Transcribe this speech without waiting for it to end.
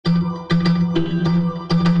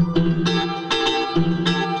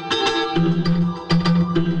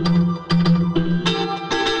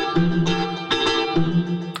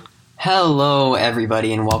Hello,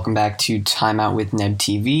 everybody, and welcome back to Time Out with Neb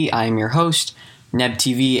TV. I am your host, Neb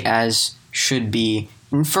TV, as should be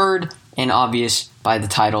inferred and obvious by the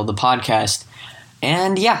title of the podcast.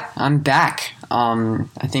 And yeah, I'm back.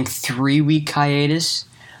 I think 3-week hiatus.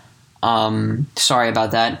 Sorry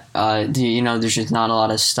about that. There's just not a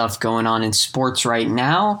lot of stuff going on in sports right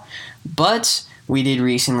now, but we did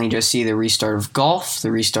recently just see the restart of golf,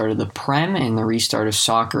 the restart of the Prem, and the restart of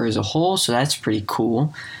soccer as a whole, so that's pretty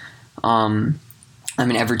cool. I'm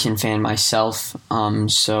an Everton fan myself,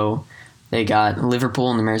 so they got Liverpool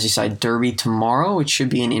in the Merseyside Derby tomorrow, which should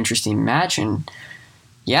be an interesting match, and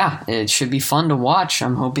yeah, it should be fun to watch.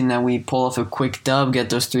 I'm hoping that we pull off a quick dub, get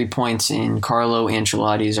those 3 points, and Carlo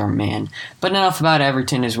Ancelotti is our man. But enough about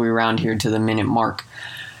Everton as we round here to the minute mark.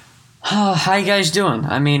 How you guys doing?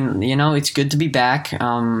 I mean, it's good to be back.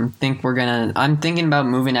 I'm thinking about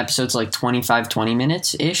moving episodes like 20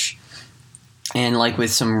 minutes-ish. And like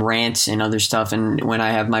with some rants and other stuff. And when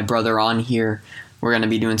I have my brother on here, we're going to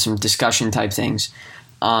be doing some discussion type things.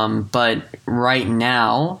 But right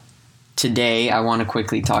now, today, I want to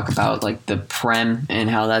quickly talk about like the Prem and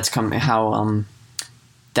how that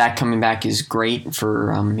coming back is great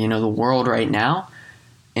for the world right now.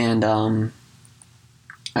 And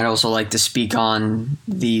I'd also like to speak on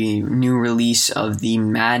the new release of the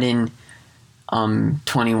Madden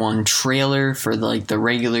 21 trailer for the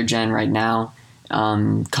regular gen right now.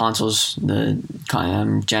 Consoles, the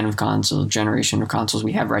generation of consoles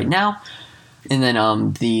we have right now. And then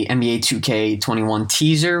the NBA 2K21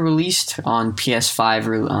 teaser released on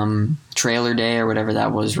PS5 trailer day or whatever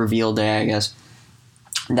that was, reveal day, I guess.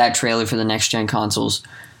 That trailer for the next gen consoles.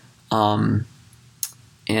 And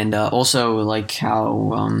also like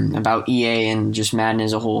how about EA and just Madden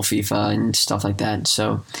as a whole, FIFA and stuff like that.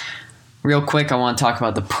 So real quick, I want to talk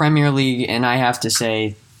about the Premier League, and I have to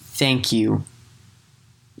say thank you,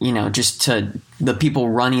 just to the people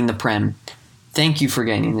running the Prem. Thank you for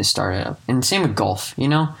getting this started up. And same with golf,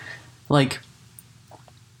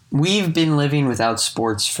 we've been living without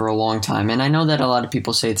sports for a long time, and I know that a lot of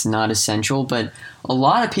people say it's not essential, but a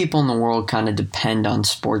lot of people in the world kind of depend on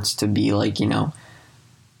sports to be like an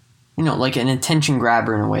attention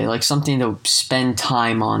grabber in a way, like something to spend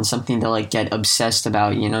time on, something to like get obsessed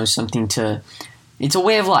about, it's a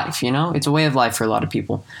way of life, it's a way of life for a lot of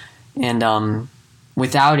people. And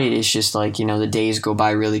without it, it's just like, the days go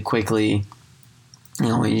by really quickly.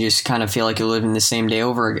 You just kind of feel like you're living the same day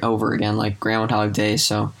over again, like Groundhog Day.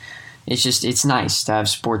 So it's nice to have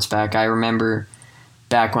sports back. I remember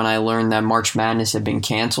back when I learned that March Madness had been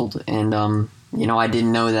canceled, and I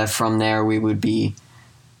didn't know that from there we would be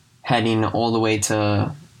heading all the way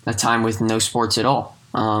to a time with no sports at all.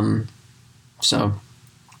 So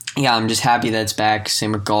yeah, I'm just happy that it's back.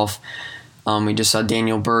 Same with golf. We just saw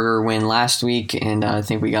Daniel Berger win last week, and I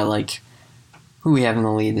think we got who we have in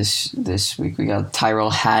the lead this week. We got Tyrell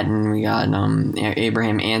Hatton, we got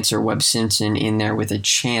Abraham Ancer, Webb Simpson in there with a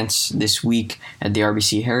chance this week at the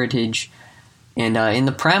RBC Heritage. And in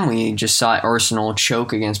the Prem, we just saw Arsenal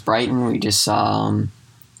choke against Brighton. We just saw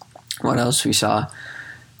what else? We saw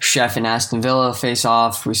Chef and Aston Villa face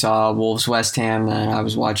off. We saw Wolves West Ham, and I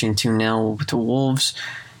was watching 2-0 to Wolves.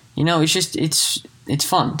 It's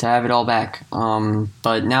fun to have it all back.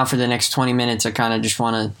 But now for the next 20 minutes, I kind of just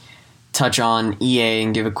want to touch on EA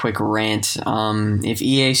and give a quick rant. If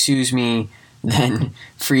EA sues me, then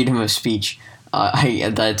freedom of speech.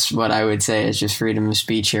 That's what I would say. It's just freedom of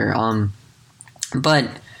speech here. But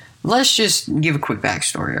let's just give a quick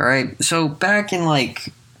backstory, all right? So back in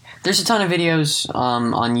there's a ton of videos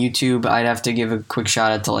on YouTube. I'd have to give a quick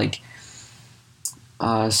shout out to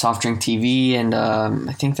Soft Drink TV, and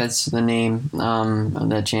I think that's the name of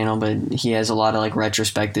that channel, but he has a lot of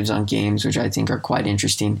retrospectives on games, which I think are quite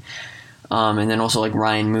interesting. And then also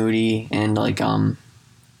Ryan Moody and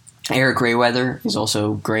Eric Grayweather is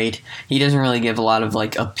also great. He doesn't really give a lot of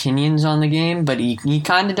opinions on the game, but he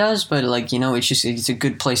kind of does. But it's a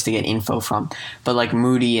good place to get info from. But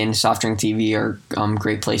Moody and Soft Drink TV are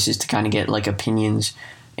great places to kind of get opinions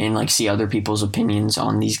and see other people's opinions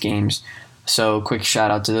on these games. So quick shout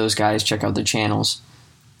out to those guys. Check out their channels.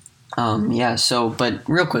 But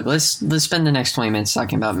real quick, let's spend the next 20 minutes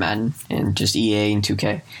talking about Madden and just EA and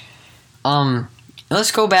 2K.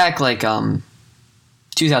 Let's go back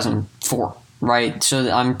 2004, right?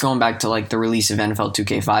 So I'm going back to the release of NFL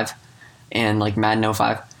 2K5 and Madden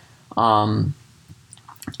 05.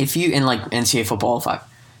 If you and NCAA Football 05.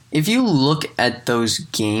 If you look at those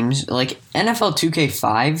games, NFL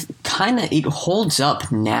 2K5 it holds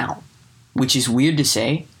up now, which is weird to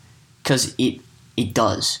say because it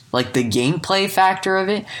does. The gameplay factor of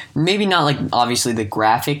it, maybe not obviously the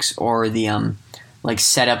graphics or the like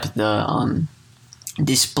set up the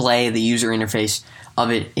display, the user interface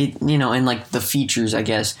of it, and like the features, I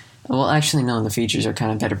guess. Well, actually, no, the features are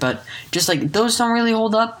kind of better, but just like those don't really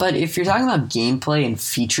hold up. But if you're talking about gameplay and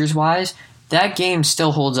features wise, that game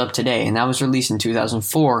still holds up today, and that was released in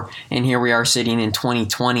 2004, and here we are sitting in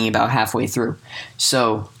 2020, about halfway through.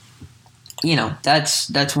 So,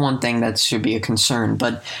 that's one thing that should be a concern.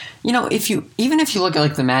 But if you look at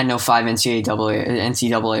like the Madden 05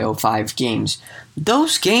 NCAA 05 games,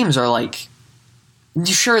 those games are like,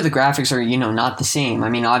 sure, the graphics are not the same. I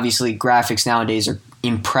mean, obviously, graphics nowadays are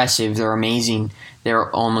impressive. They're amazing.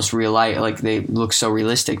 They're almost real life. Like, they look so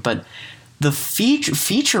realistic. But the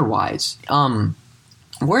feature wise,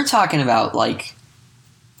 we're talking about like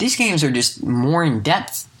these games are just more in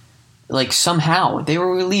depth. Like, somehow they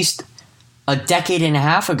were released a decade and a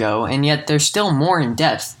half ago, and yet they're still more in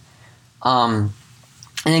depth than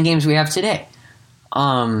the games we have today.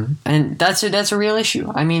 And that's a real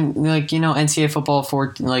issue. I mean, like, NCAA football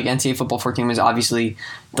 14 was obviously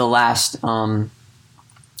the last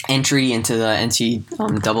entry into the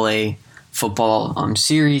NCAA football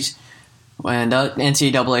series, and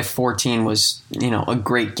NCAA 14 was a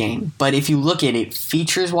great game. But if you look at it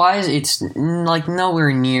features wise, it's like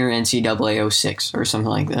nowhere near NCAA 06 or something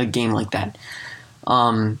like a game like that.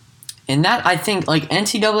 And that, I think, like,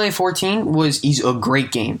 NCAA 14 is a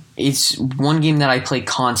great game. It's one game that I play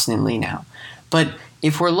constantly now. But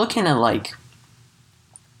if we're looking at, like,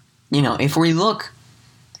 if we look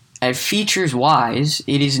at features-wise,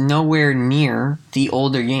 it is nowhere near the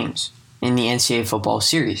older games in the NCAA football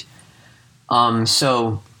series.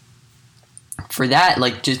 So, for that,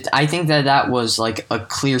 like, I think that was, like, a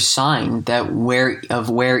clear sign that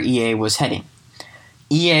where EA was heading.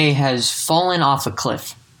 EA has fallen off a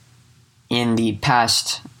cliff in the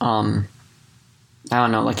past,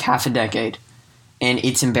 like half a decade. And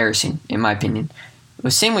it's embarrassing, in my opinion.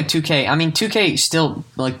 The same with 2K. I mean, 2K still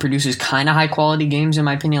like produces kind of high-quality games, in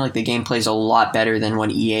my opinion. Like, the gameplay is a lot better than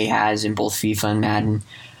what EA has in both FIFA and Madden.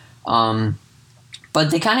 But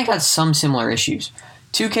they kind of got some similar issues.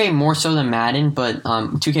 2K more so than Madden, but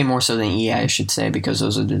 2K more so than EA, I should say, because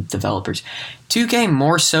those are the developers. 2K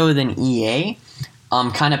more so than EA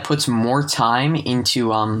kind of puts more time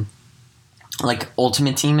into like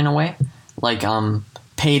Ultimate Team in a way, like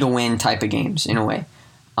pay to win type of games in a way.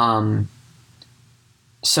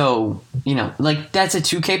 So, like, that's a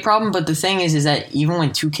 2K problem, but the thing is that even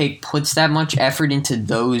when 2K puts that much effort into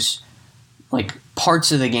those like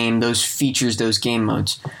parts of the game, those features, those game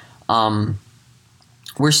modes, they're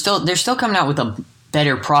still coming out with a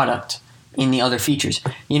better product in the other features.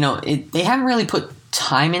 They haven't really put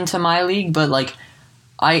time into My League, but like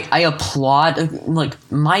I applaud, like,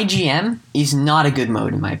 My GM is not a good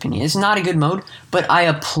mode, in my opinion. It's not a good mode, but I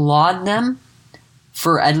applaud them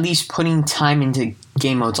for at least putting time into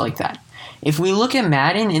game modes like that. If we look at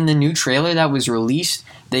Madden in the new trailer that was released,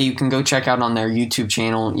 that you can go check out on their YouTube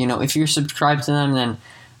channel, if you're subscribed to them, then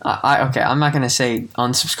I'm not going to say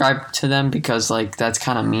unsubscribe to them because, like, that's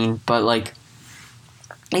kind of mean, but, like,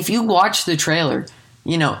 if you watch the trailer,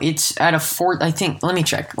 it's at a fourth. I think. Let me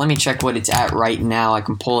check what it's at right now. I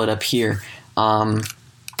can pull it up here.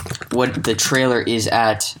 What the trailer is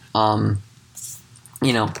at.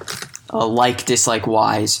 Like, dislike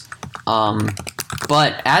wise.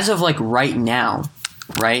 But as of like right now,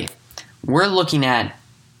 right, we're looking at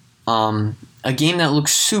a game that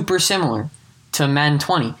looks super similar to Madden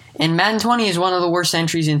 20, and Madden 20 is one of the worst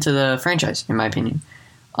entries into the franchise, in my opinion.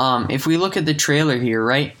 If we look at the trailer here,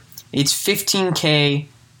 right. It's 15K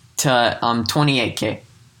to 28K,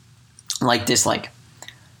 like dislike.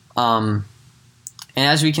 And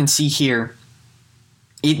as we can see here,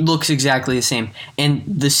 it looks exactly the same. And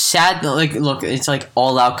the sad, like, look, it's like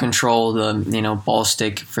all out control, the, ball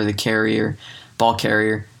stick for the ball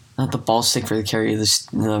carrier. Not the ball stick for the carrier,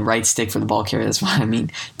 the right stick for the ball carrier. That's what I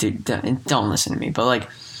mean. Dude, don't listen to me. But, like,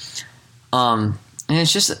 and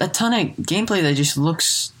it's just a ton of gameplay that just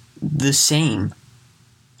looks the same.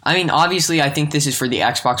 I mean, obviously, I think this is for the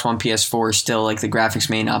Xbox One, PS4 still. Like, the graphics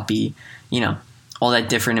may not be, all that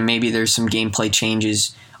different, and maybe there's some gameplay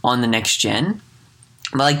changes on the next gen.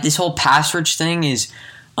 But, like, this whole pass rush thing is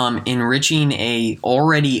enriching a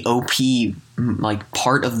already OP, like,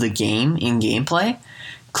 part of the game in gameplay.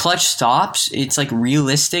 Clutch stops, it's, like,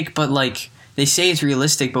 realistic, but, like, they say it's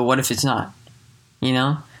realistic, but what if it's not?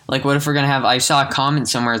 Like, what if we're going to have... I saw a comment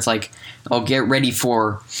somewhere, it's like, oh, get ready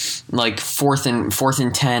for, like, fourth and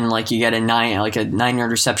 10, like, you get a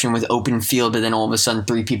 9-yard reception with open field, but then all of a sudden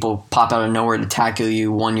 3 people pop out of nowhere to tackle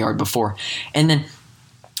you 1 yard before. And then,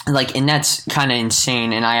 like, and that's kind of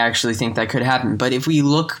insane, and I actually think that could happen. But if we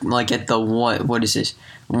look, like, at the, what is this,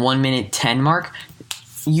 1 minute 10 mark,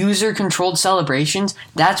 user-controlled celebrations,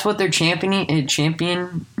 that's what they're championing,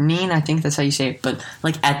 I think that's how you say it, but,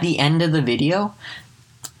 like, at the end of the video,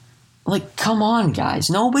 like, come on, guys.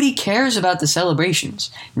 Nobody cares about the celebrations.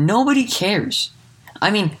 Nobody cares.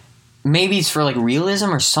 I mean, maybe it's for, like, realism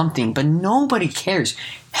or something, but nobody cares.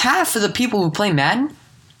 Half of the people who play Madden,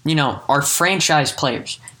 are franchise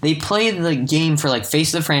players. They play the game for, like,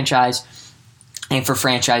 face of the franchise and for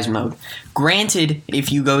franchise mode. Granted,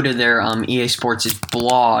 if you go to their EA Sports'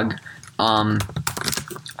 blog,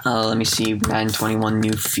 let me see, Madden 21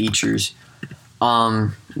 new features.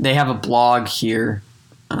 They have a blog here.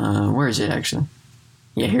 Where is it actually?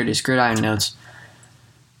 Yeah, here it is, Gridiron Notes.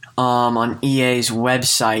 On EA's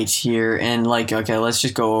website here, and okay, let's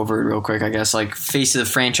just go over it real quick. I guess face of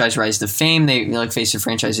the franchise, rise to fame. They face of the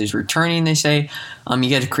franchise is returning. They say, you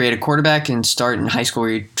get to create a quarterback and start in high school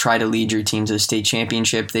where you try to lead your team to the state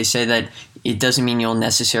championship. They say that it doesn't mean you'll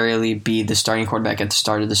necessarily be the starting quarterback at the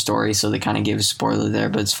start of the story, so they kind of give a spoiler there,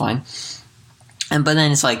 but it's fine. But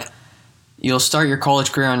then it's you'll start your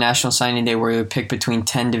college career on National Signing Day where you'll pick between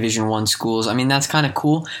 10 Division I schools. I mean, that's kind of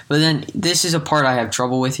cool. But then this is a part I have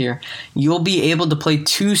trouble with here. You'll be able to play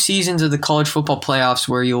 2 seasons of the college football playoffs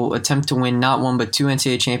where you'll attempt to win not 1 but 2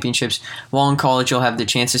 NCAA championships. While in college, you'll have the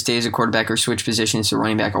chance to stay as a quarterback or switch positions to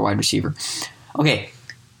running back or wide receiver. Okay,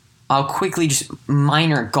 I'll quickly just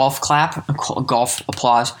minor golf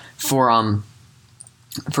applause for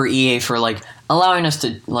EA for allowing us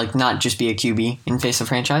to not just be a QB in face of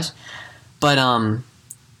franchise. But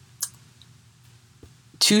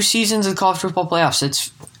 2 seasons of college football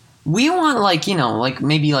playoffs. We want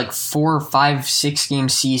maybe 4, 5, 6 game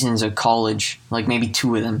seasons of college, maybe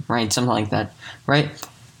 2 of them, right? Something like that, right?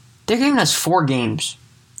 They're giving us 4 games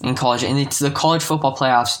in college, and it's the college football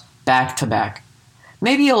playoffs back to back.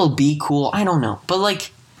 Maybe it'll be cool. I don't know, but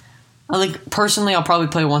personally, I'll probably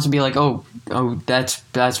play it once and be oh,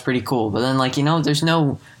 that's pretty cool. But then there's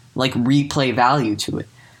no replay value to it.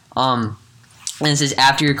 And it says,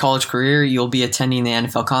 after your college career, you'll be attending the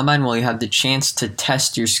NFL Combine where you have the chance to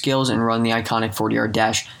test your skills and run the iconic 40-yard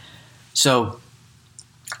dash. So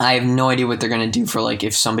I have no idea what they're going to do for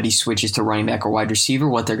if somebody switches to running back or wide receiver,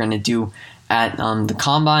 what they're going to do at the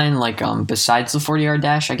Combine, besides the 40-yard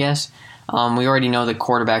dash, I guess. We already know the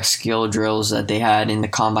quarterback skill drills that they had in the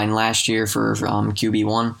Combine last year for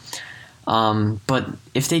QB1. But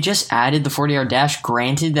if they just added the 40-yard dash,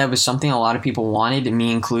 granted, that was something a lot of people wanted,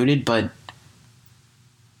 me included, but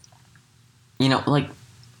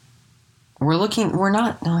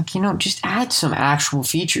just add some actual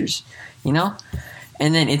features,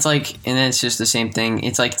 And then it's just the same thing.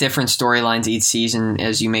 It's different storylines each season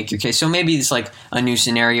as you make your case. So maybe it's a new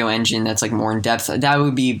scenario engine that's more in depth. That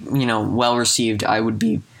would be, well received. I would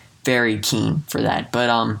be very keen for that.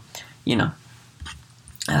 But,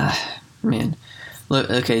 man.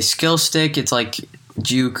 Look, okay, skill stick, it's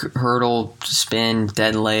juke, hurdle, spin,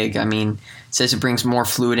 dead leg. I mean, it says it brings more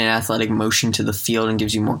fluid and athletic motion to the field and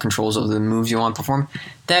gives you more controls over the moves you want to perform.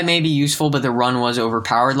 That may be useful, but the run was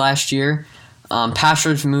overpowered last year. Pass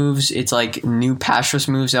rush moves, it's new pass rush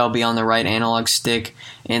moves that'll be on the right analog stick.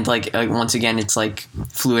 And once again, it's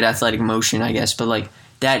fluid athletic motion, I guess. But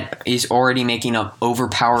that is already making an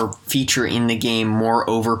overpower feature in the game more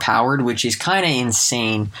overpowered, which is kind of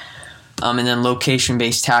insane. And then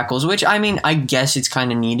location-based tackles, which, I mean, I guess it's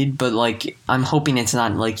kind of needed, but, I'm hoping it's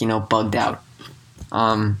not, bugged out.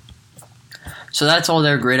 So that's all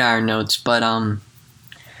their Gridiron Notes, but,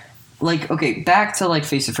 okay, back to,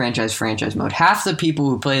 face the franchise mode. Half the people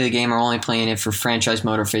who play the game are only playing it for franchise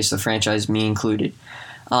mode or face the franchise, me included.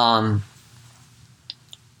 They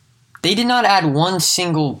did not add one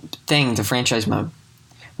single thing to franchise mode.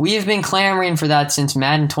 We have been clamoring for that since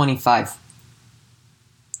Madden 25.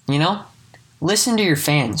 Listen to your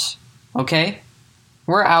fans, okay?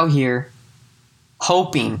 We're out here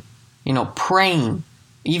hoping, praying,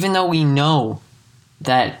 even though we know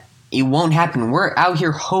that it won't happen. We're out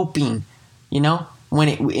here hoping,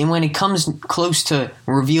 when it comes close to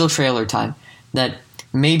reveal trailer time, that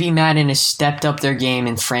maybe Madden has stepped up their game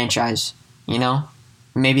in franchise,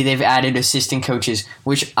 Maybe they've added assistant coaches,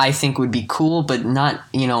 which I think would be cool, but not,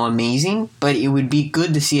 amazing, but it would be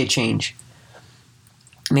good to see a change.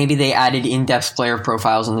 Maybe they added in-depth player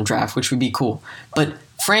profiles in the draft, which would be cool. But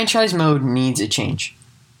franchise mode needs a change.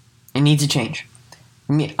 It needs a change.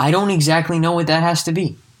 I don't exactly know what that has to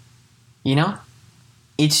be.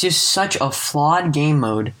 It's just such a flawed game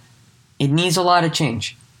mode. It needs a lot of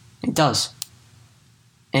change. It does.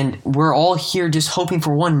 And we're all here just hoping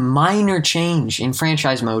for one minor change in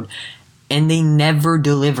franchise mode, and they never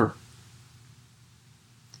deliver.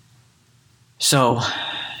 So,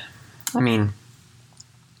 I mean,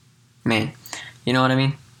 man, You know what I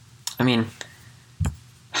mean? I mean,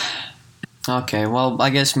 okay, well, I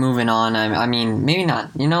guess moving on. I mean, maybe not.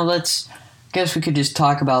 I guess we could just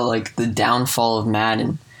talk about, like, the downfall of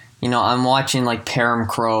Madden. I'm watching, like, Param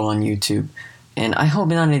Crow on YouTube, and I hope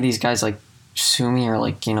none of these guys, like, sue me or,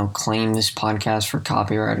 like, claim this podcast for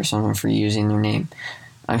copyright or something for using their name.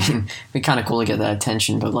 I mean, it'd be kind of cool to get that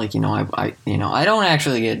attention, but, like, I don't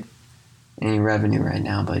actually get any revenue right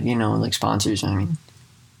now, but, like, sponsors, I mean,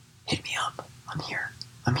 hit me up. I'm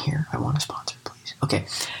here. I want a sponsor, please. Okay,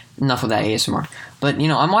 enough of that ASMR. But,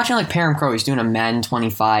 I'm watching, like, Param Crow. He's doing a Madden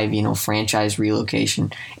 25, franchise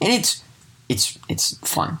relocation. And it's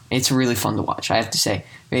fun. It's really fun to watch, I have to say.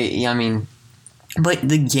 I mean, but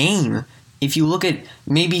the game, if you look at,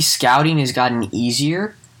 maybe scouting has gotten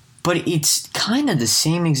easier, but it's kind of the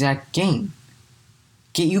same exact game.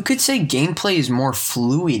 You could say gameplay is more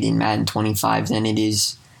fluid in Madden 25 than it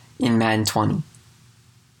is in Madden 20.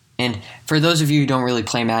 And for those of you who don't really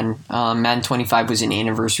play Madden, Madden 25 was an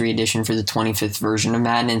anniversary edition for the 25th version of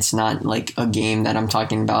Madden. It's not like a game that I'm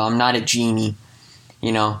talking about. I'm not a genie.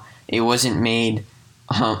 It wasn't made,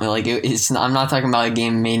 I'm not talking about a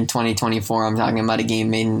game made in 2024. I'm talking about a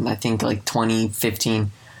game made in, I think, like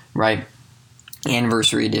 2015, right?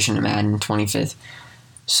 Anniversary edition of Madden 25th.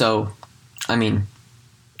 So, I mean,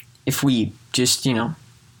 if we just,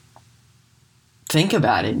 think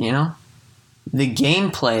about it, the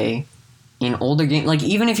gameplay in older games, like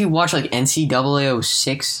even if you watch like NCAA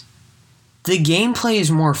 06, the gameplay is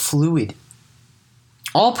more fluid.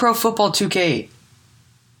 All Pro Football 2K,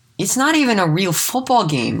 it's not even a real football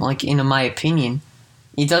game, like in my opinion.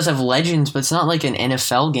 It does have legends, but it's not like an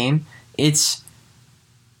NFL game. It's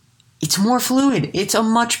more fluid. It's a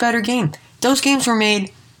much better game. Those games were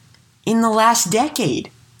made in the last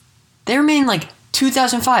decade. They were made in like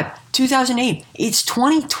 2005, 2008. It's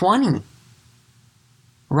 2020.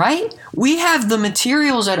 Right? We have the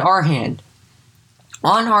materials on our hand,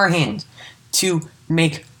 to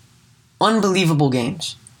make unbelievable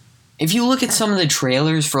games. If you look at some of the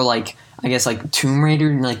trailers for, like, I guess, like, Tomb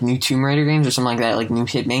Raider, like, new Tomb Raider games or something like that, like, new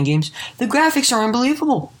Hitman games, the graphics are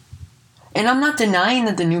unbelievable. And I'm not denying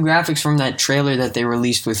that the new graphics from that trailer that they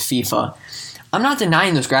released with FIFA, I'm not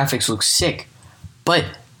denying those graphics look sick. But,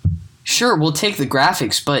 sure, we'll take the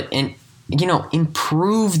graphics, but,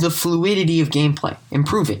 improve the fluidity of gameplay.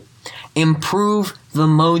 Improve it. Improve the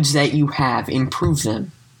modes that you have. Improve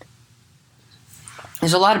them.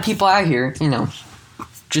 There's a lot of people out here,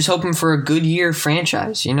 just hoping for a good year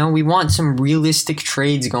franchise. We want some realistic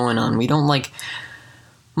trades going on. We don't like...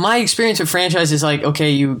 My experience with franchise is like,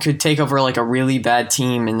 okay, you could take over like a really bad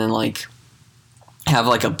team and then like have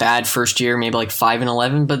like a bad first year, maybe like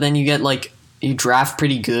 5-11, but then you get like, you draft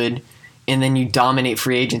pretty good and then you dominate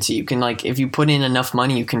free agency. You can like, if you put in enough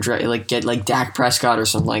money, you can get like Dak Prescott or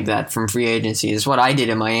something like that from free agency. It's what I did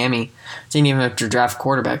in Miami. Didn't even have to draft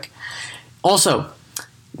quarterback. Also,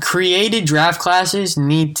 created draft classes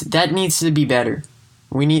needs to be better.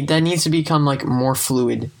 That needs to become like more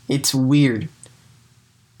fluid. It's weird.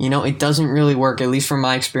 It doesn't really work, at least from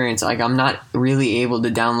my experience. Like, I'm not really able to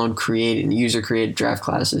download user-created draft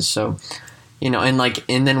classes. So, and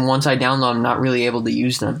then once I download, I'm not really able to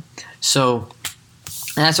use them. So,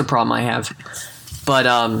 that's a problem I have.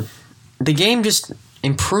 But the game just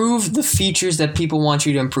improved the features that people want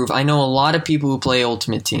you to improve. I know a lot of people who play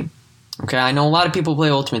Ultimate Team. Okay, I know a lot of people who play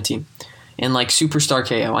Ultimate Team. And, like, Superstar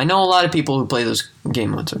KO. I know a lot of people who play those game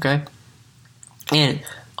modes, okay? And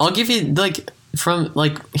I'll give you, like... From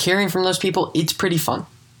like hearing from those people, it's pretty fun.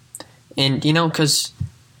 And because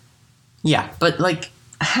but like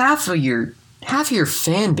half of your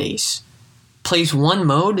fan base plays one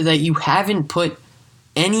mode that you haven't put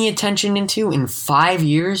any attention into in 5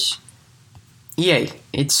 years. EA,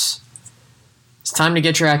 it's time to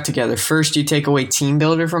get your act together. First, you take away Team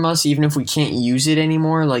Builder from us, even if we can't use it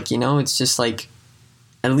anymore. Like, it's just like,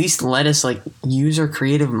 at least let us like use our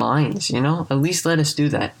creative minds. At least let us do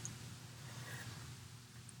that.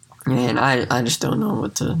 And I just don't know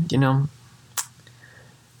what to,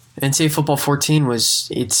 NCAA Football 14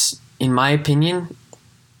 it's, in my opinion,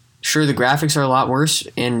 sure, the graphics are a lot worse,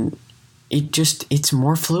 and it's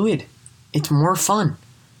more fluid. It's more fun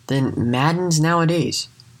than Madden's nowadays.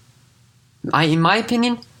 In my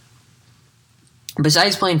opinion,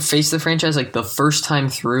 besides playing Face the Franchise, like, the first time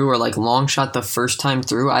through, or, like, long shot the first time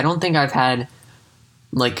through, I don't think I've had,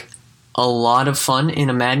 like, a lot of fun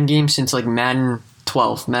in a Madden game since, like, Madden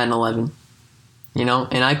 12, Madden 11,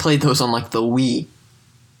 and I played those on like the Wii,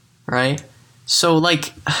 right? So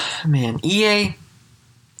like, man, EA,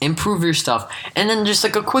 improve your stuff. And then just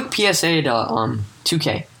like a quick PSA to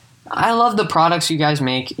 2K. I love the products you guys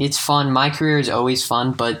make. It's fun. My career is always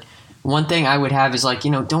fun, but one thing I would have is like,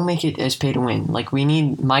 don't make it as pay to win. Like, we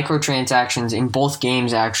need microtransactions in both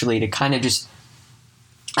games actually to kind of just.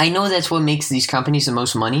 I know that's what makes these companies the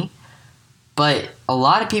most money, but a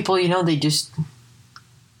lot of people, they don't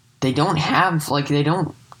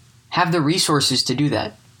have the resources to do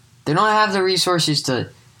that. They don't have the resources to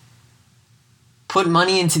put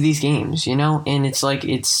money into these games, and it's like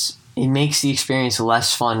it makes the experience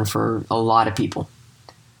less fun for a lot of people.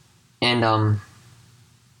 And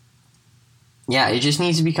yeah, it just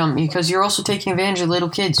needs to become, because you're also taking advantage of little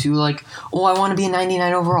kids who like, oh, I want to be a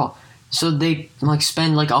 99 overall. So they like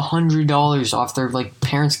spend like $100 off their like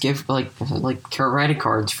parents' gift like credit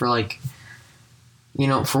cards for like,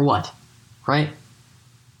 for what, right?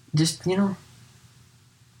 Just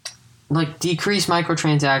like decrease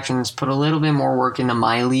microtransactions, put a little bit more work into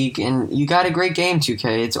My League, and you got a great game,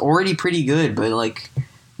 2K. It's already pretty good, but like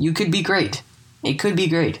you could be great. It could be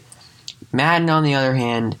great. Madden, on the other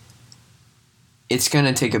hand, it's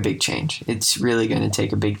gonna take a big change. It's really gonna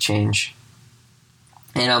take a big change.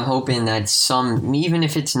 And I'm hoping that even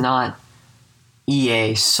if it's not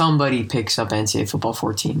EA, somebody picks up NCAA Football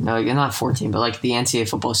 14. No, not 14, but like the NCAA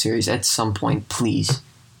Football series at some point, please.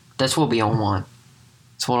 That's what we all want.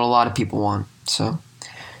 It's what a lot of people want. So,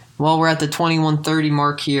 well, we're at the 21:30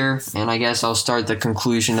 mark here, and I guess I'll start the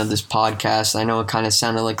conclusion of this podcast. I know it kind of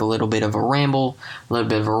sounded like a little bit of a ramble, a little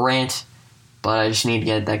bit of a rant, but I just need to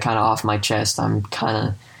get that kind of off my chest. I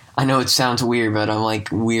know it sounds weird, but I'm like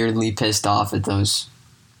weirdly pissed off at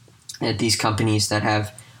these companies that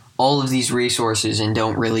have all of these resources and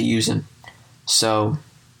don't really use them. So,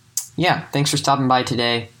 yeah, thanks for stopping by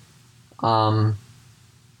today.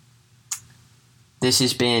 This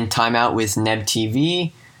has been Time Out with Neb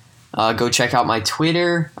TV. Go check out my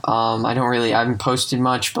Twitter. I haven't posted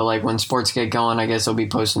much, but like when sports get going, I guess I'll be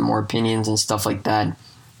posting more opinions and stuff like that.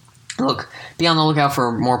 Be on the lookout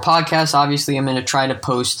for more podcasts. Obviously, I'm going to try to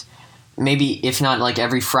post maybe, if not like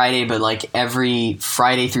every Friday, but like every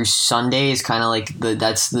Friday through Sunday is kind of like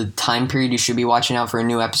that's the time period you should be watching out for a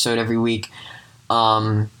new episode every week.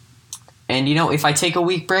 And if I take a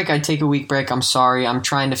week break, I take a week break. I'm sorry. I'm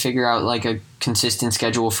trying to figure out like a consistent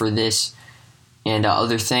schedule for this and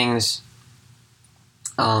other things.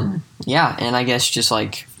 Yeah, and I guess just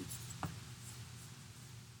like,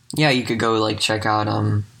 yeah, you could go like check out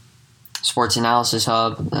Sports Analysis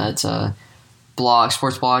Hub. That's a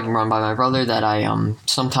sports blog run by my brother that I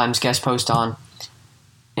sometimes guest post on.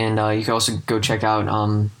 And you can also go check out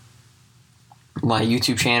my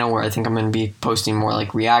YouTube channel, where I think I'm going to be posting more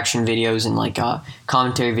like reaction videos and like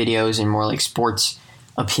commentary videos and more like sports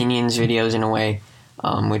opinions videos in a way,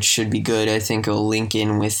 which should be good. I think it'll link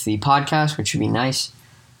in with the podcast, which should be nice.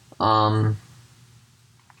 And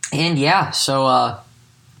yeah, so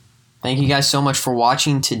thank you guys so much for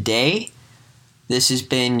watching today. This has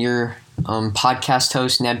been your podcast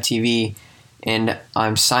host, Neb TV, and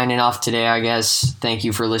I'm signing off today, I guess. Thank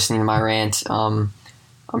you for listening to my rant.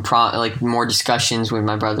 Like more discussions with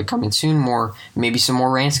my brother coming soon, maybe some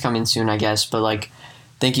more rants coming soon, I guess. But like,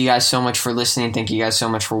 thank you guys so much for listening. Thank you guys so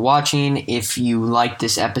much for watching. If you liked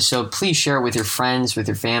this episode, please share it with your friends, with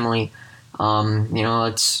your family.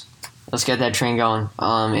 Let's get that train going.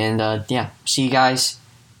 Yeah, see you guys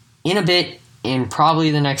in a bit in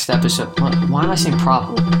probably the next episode. Why am I saying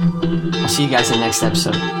probably? I'll see you guys in the next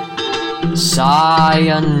episode.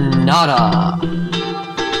 Sayonara.